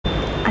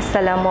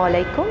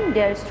Assalamualaikum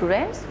dear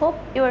students, hope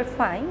you are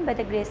fine by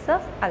the grace of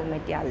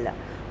Almighty Allah.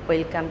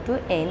 Welcome to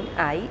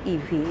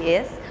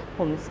NIEVS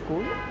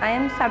Homeschool. I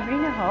am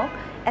Sabreena Haque,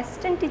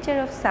 Assistant Teacher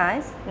of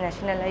Science,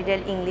 National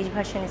Ideal English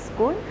Version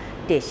School,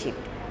 Day Shift.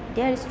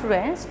 Dear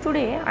students,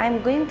 today I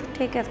am going to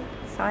take a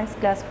science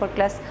class for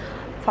class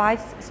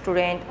 5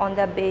 student on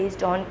the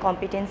based on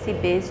competency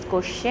based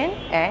question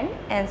and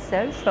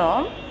answer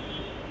from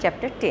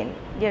chapter 10.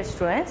 Dear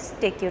students,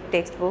 take your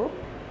textbook.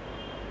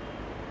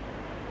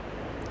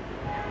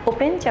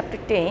 Open chapter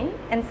 10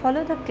 and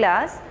follow the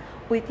class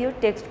with your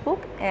textbook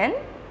and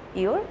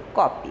your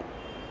copy.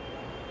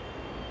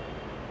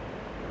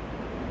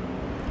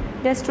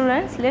 Dear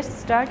students, let's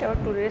start our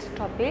today's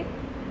topic.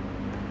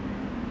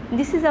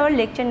 This is our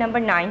lecture number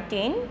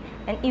 19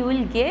 and you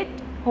will get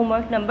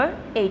homework number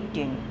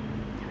 18.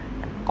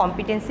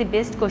 Competency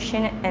based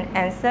question and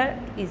answer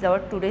is our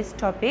today's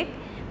topic.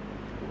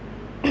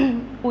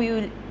 We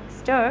will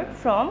start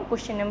from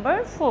question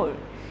number 4.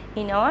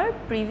 In our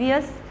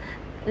previous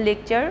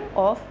lecture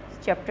of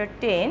chapter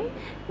 10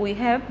 we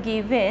have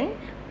given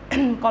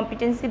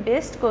competency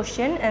based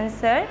question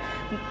answer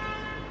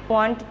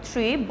 1 to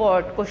 3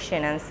 board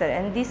question answer,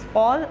 and these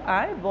all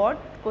are board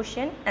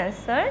question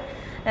answer,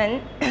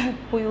 and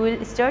we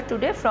will start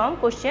today from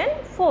question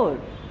 4.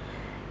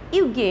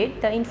 You get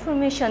the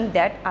information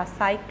that a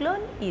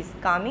cyclone is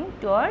coming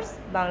towards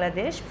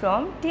Bangladesh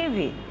from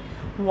TV.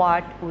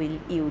 What will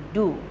you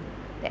do?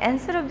 The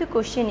answer of the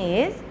question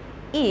is,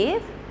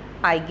 if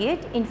I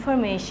get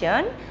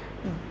information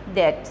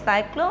that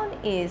cyclone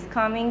is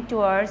coming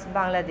towards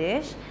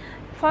Bangladesh,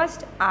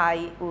 first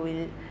I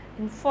will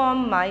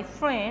inform my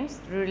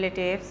friends,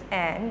 relatives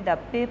and the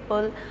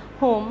people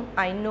whom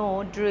I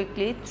know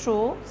directly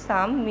through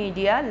some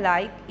media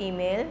like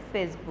email,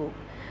 Facebook.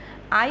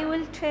 I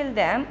will tell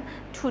them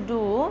to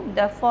do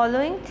the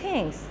following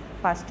things.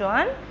 First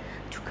one,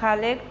 to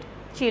collect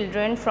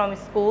children from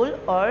school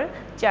or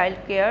child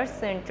care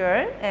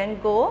center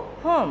and go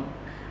home.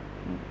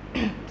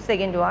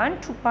 Second one,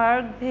 to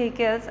park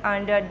vehicles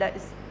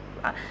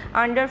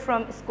under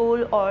from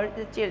school or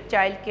the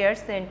child care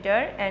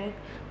center and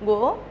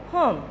go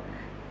home.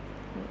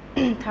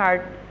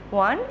 Third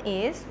one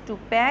is to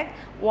pack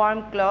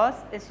warm clothes,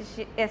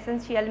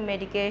 essential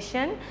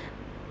medication,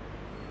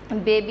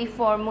 baby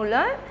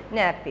formula,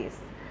 nappies.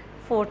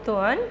 Fourth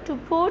one, to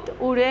put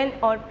wooden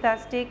or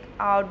plastic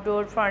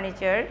outdoor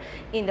furniture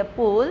in the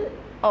pool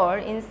or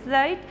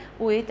inside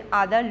with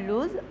other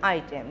loose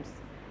items.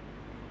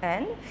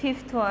 And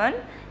fifth one,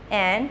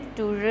 and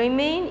to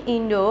remain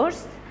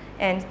indoors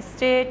and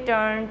stay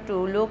turned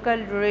to local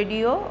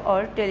radio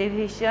or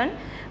television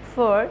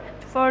for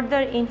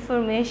further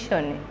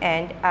information,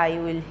 and I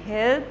will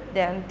help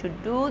them to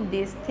do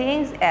these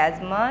things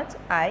as much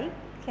I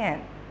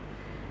can.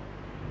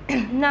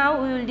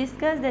 Now we will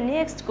discuss the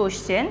next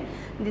question.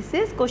 This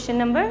is question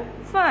number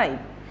 5.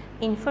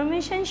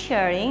 Information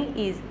sharing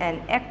is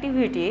an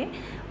activity.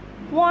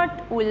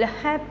 What will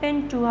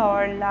happen to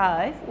our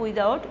life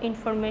without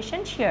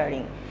information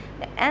sharing?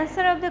 The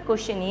answer of the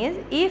question is,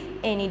 if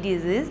any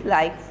disease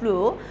like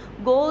flu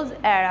goes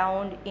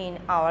around in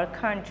our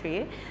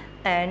country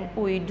and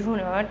we do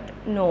not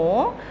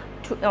know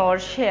or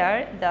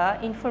share the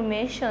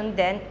information,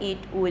 then it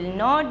will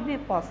not be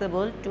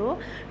possible to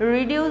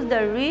reduce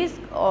the risk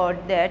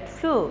of that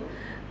flu.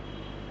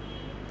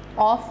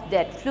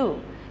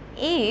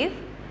 If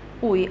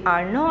we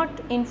are not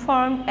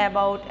informed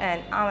about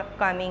an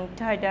upcoming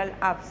tidal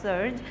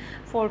upsurge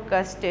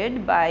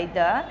forecasted by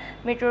the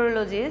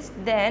meteorologist,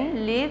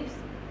 then lives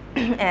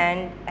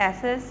and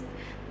assets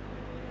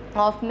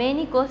of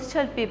many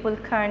coastal people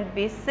can't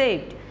be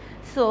saved.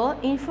 So,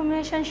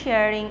 information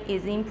sharing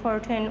is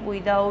important,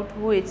 without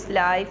which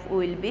life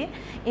will be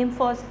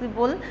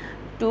impossible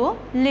to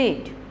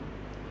lead.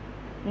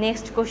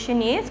 Next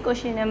question is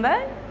question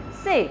number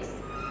 6.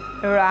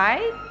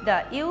 Write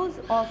the use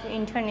of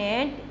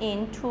internet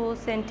in 2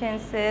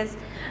 sentences.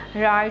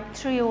 Write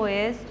 3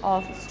 ways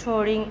of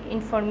storing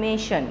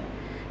information.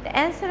 The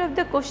answer of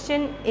the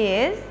question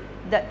is,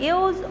 the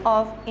use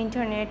of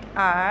internet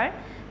are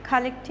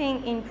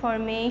collecting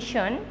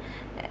information.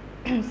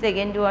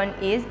 Second one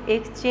is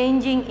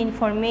exchanging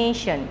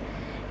information.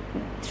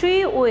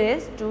 3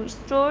 ways to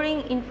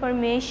storing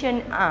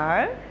information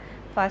are,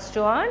 first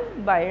one,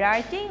 by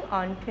writing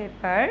on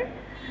paper.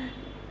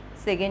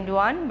 Second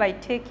one, by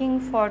taking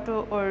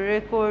photo or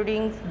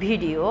recording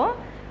video,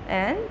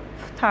 and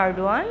third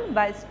one,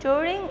 by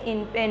storing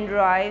in pen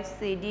drive,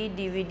 CD,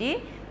 DVD,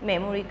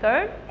 memory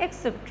card,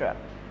 etc.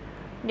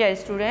 Dear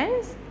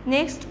students,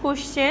 next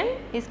question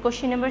is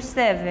question number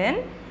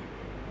 7.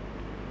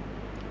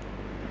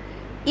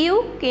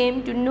 You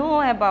came to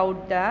know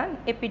about the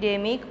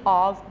epidemic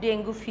of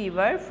dengue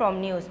fever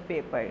from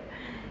newspaper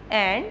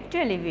and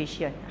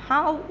television.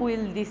 How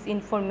will this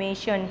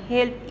information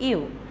help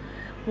you?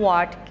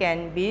 What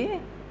can be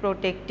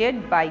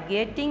protected by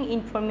getting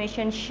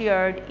information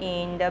shared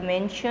in the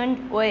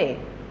mentioned way?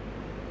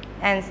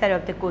 Answer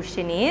of the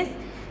question is,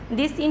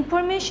 this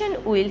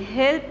information will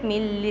help me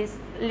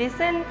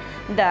lessen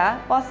the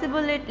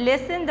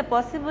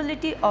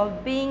possibility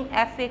of being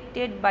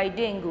affected by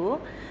dengue.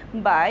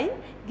 By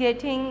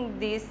getting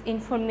this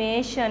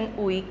information,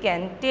 we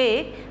can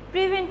take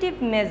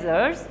preventive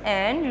measures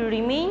and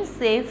remain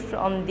safe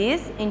from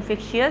this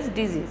infectious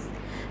disease.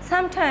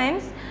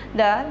 Sometimes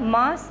the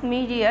mass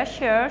media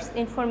shares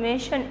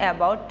information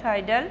about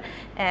tidal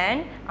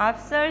and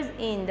upsurge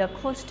in the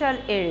coastal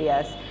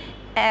areas.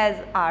 As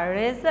a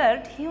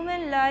result,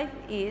 human life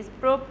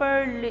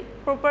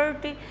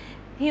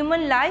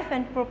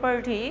and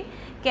property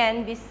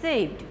can be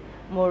saved.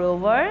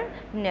 Moreover,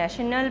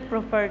 national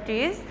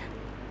properties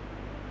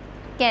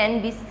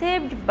can be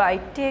saved by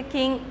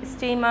taking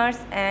steamers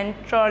and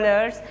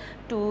trawlers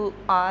to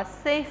a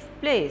safe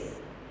place.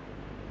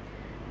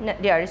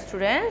 Dear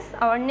students,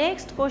 our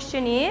next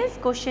question is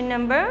question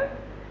number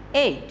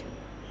 8.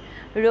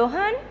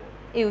 Rohan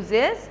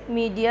uses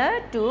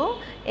media to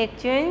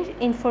exchange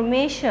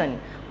information.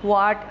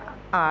 What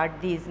are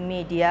these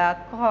media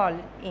called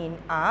in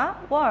a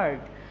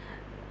word?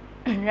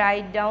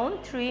 Write down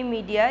 3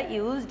 media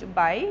used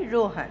by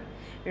Rohan.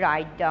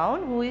 Write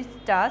down which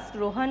task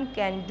Rohan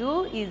can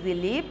do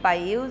easily by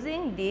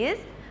using this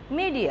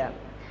media.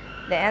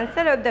 The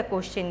answer of the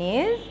question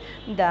is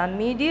the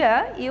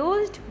media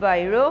used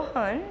by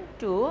Rohan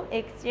to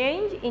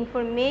exchange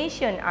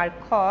information are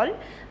called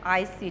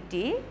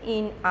ICT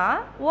in a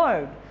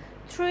word.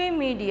 3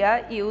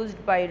 media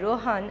used by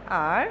Rohan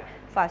are: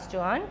 first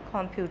one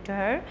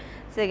computer,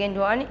 second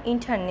one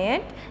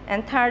internet,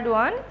 and third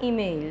one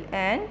email.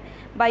 And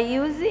by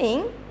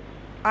using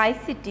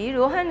ICT,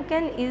 Rohan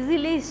can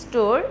easily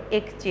store,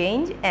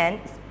 exchange and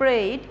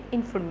spread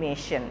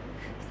information.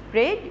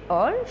 Spread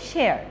or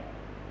share.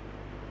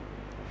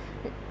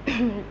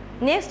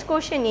 Next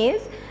question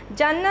is,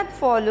 Jannat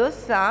follows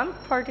some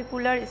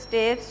particular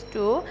steps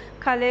to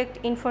collect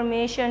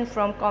information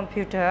from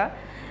computer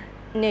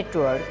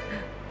network.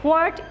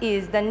 What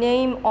is the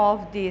name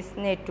of this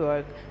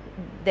network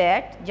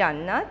that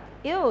Jannat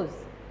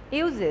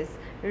uses?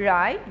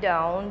 Write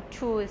down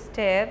 2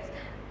 steps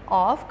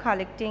of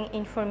collecting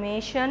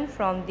information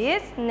from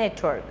this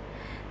network.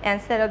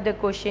 Answer of the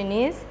question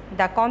is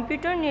the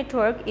computer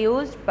network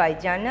used by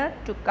Jannat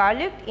to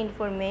collect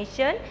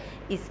information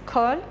is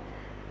called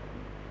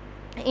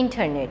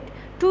internet.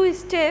 2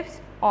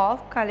 steps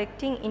of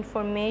collecting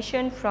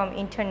information from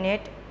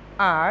internet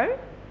are: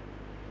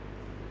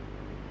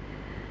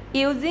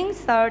 using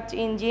search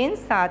engines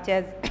such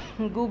as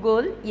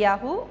Google,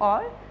 Yahoo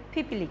or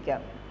Pipilika.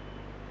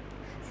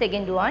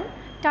 Second one,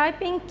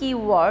 typing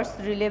keywords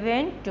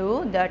relevant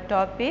to the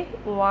topic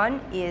one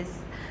is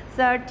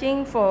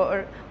searching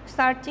for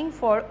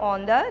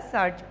on the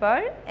search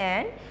bar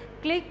and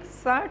click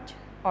search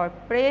or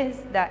press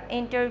the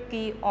enter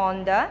key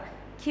on the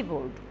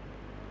keyboard.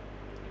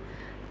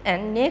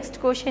 And next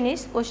question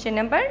is question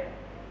number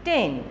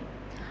 10.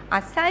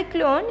 A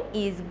cyclone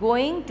is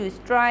going to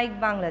strike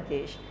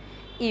Bangladesh.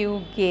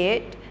 You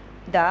get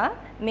the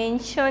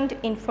mentioned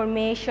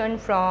information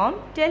from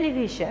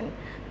television.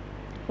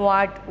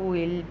 What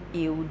will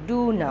you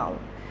do now?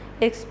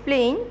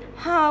 Explain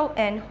how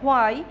and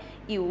why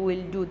you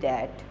will do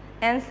that.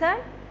 Answer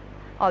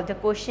of the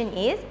question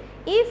is,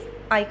 if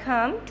I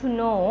come to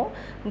know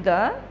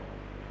the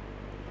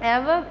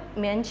above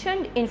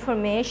mentioned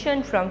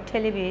information from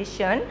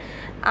television,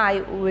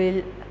 I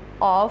will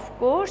of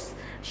course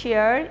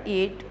share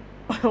it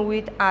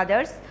with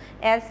others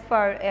as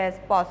far as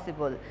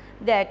possible.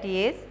 That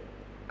is,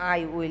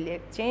 I will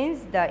exchange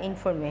the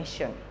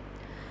information.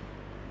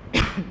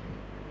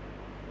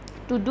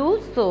 To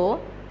do so,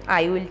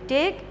 I will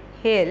take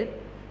help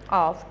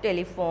of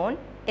telephone,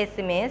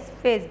 SMS,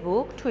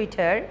 Facebook,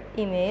 Twitter,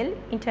 email,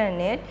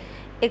 internet,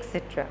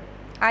 etc.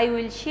 I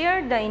will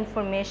share the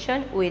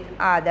information with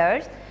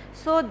others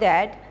so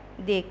that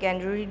they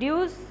can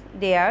reduce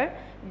their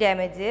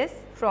damages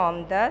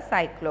from the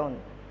cyclone.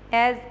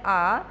 As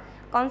a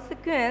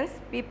consequence,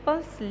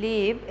 people's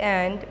lives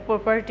and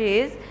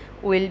properties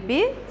will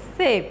be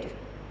saved.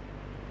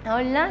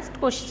 Our last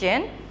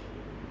question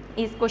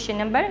is question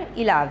number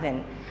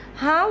 11.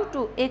 How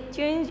to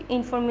exchange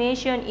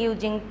information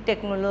using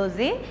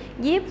technology?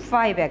 Give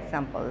 5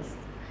 examples.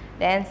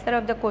 The answer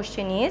of the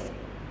question is,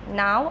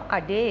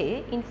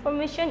 nowadays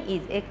information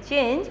is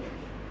exchanged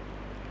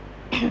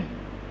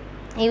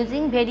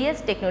using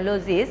various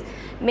technologies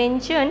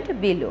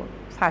mentioned below.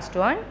 First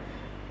one,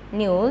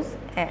 news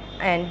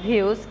and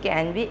views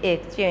can be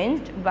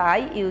exchanged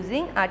by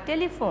using a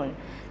telephone.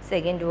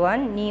 Second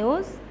one,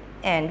 news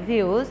and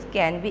views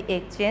can be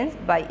exchanged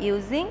by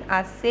using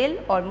a cell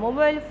or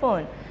mobile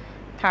phone.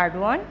 Third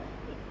one,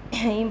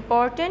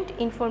 important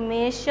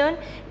information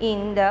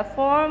in the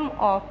form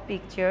of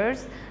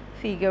pictures,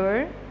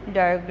 figure,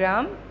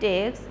 diagram,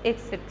 text,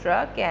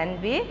 etc. can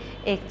be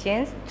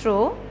exchanged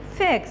through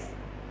fax.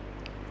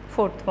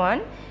 Fourth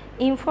one,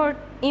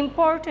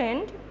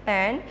 important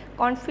and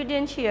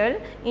confidential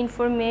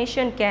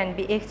information can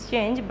be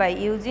exchanged by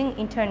using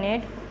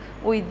internet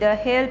with the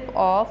help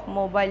of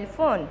mobile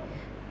phone.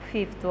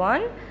 Fifth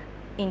one,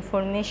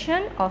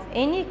 information of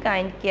any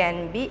kind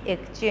can be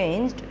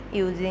exchanged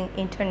using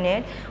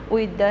internet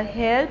with the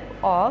help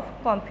of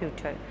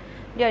computer.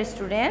 Dear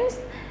students,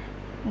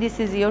 this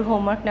is your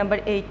homework number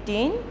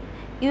 18.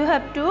 You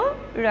have to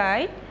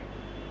write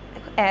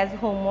as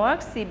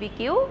homework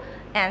CBQ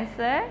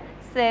answer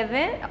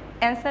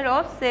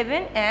of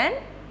 7 and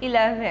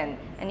 11,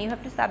 and you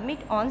have to submit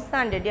on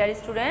Sunday. Dear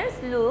students,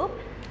 look,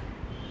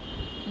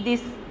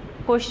 this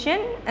question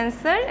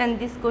answer and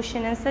this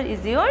question answer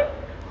is your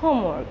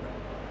homework.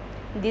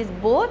 This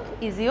both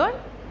is your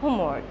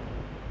homework.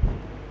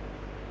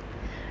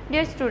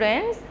 Dear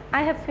students,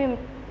 I have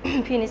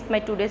finished my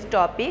today's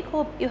topic.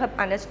 Hope you have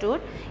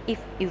understood. If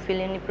you feel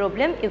any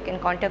problem, you can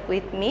contact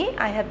with me.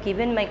 I have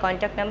given my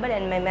contact number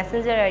and my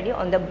messenger ID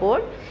on the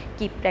board.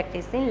 Keep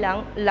practicing,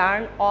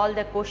 learn all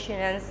the question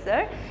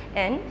answer,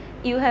 and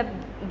you have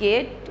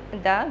get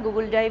the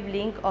Google Drive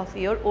link of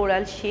your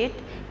oral sheet.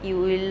 You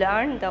will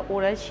learn the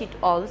oral sheet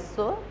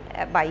also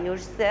by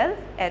yourself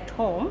at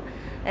home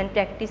and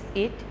practice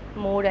it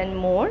more and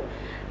more.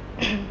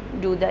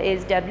 Do the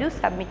SW,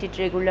 submit it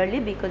regularly,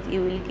 because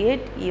you will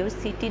get your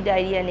CT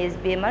diary and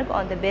SBA mark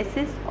on the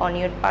basis on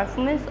your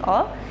performance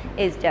of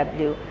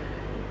SW.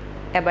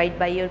 Abide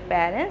by your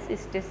parents,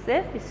 stay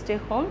safe, stay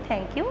home.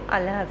 Thank you.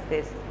 Allah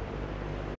Hafiz.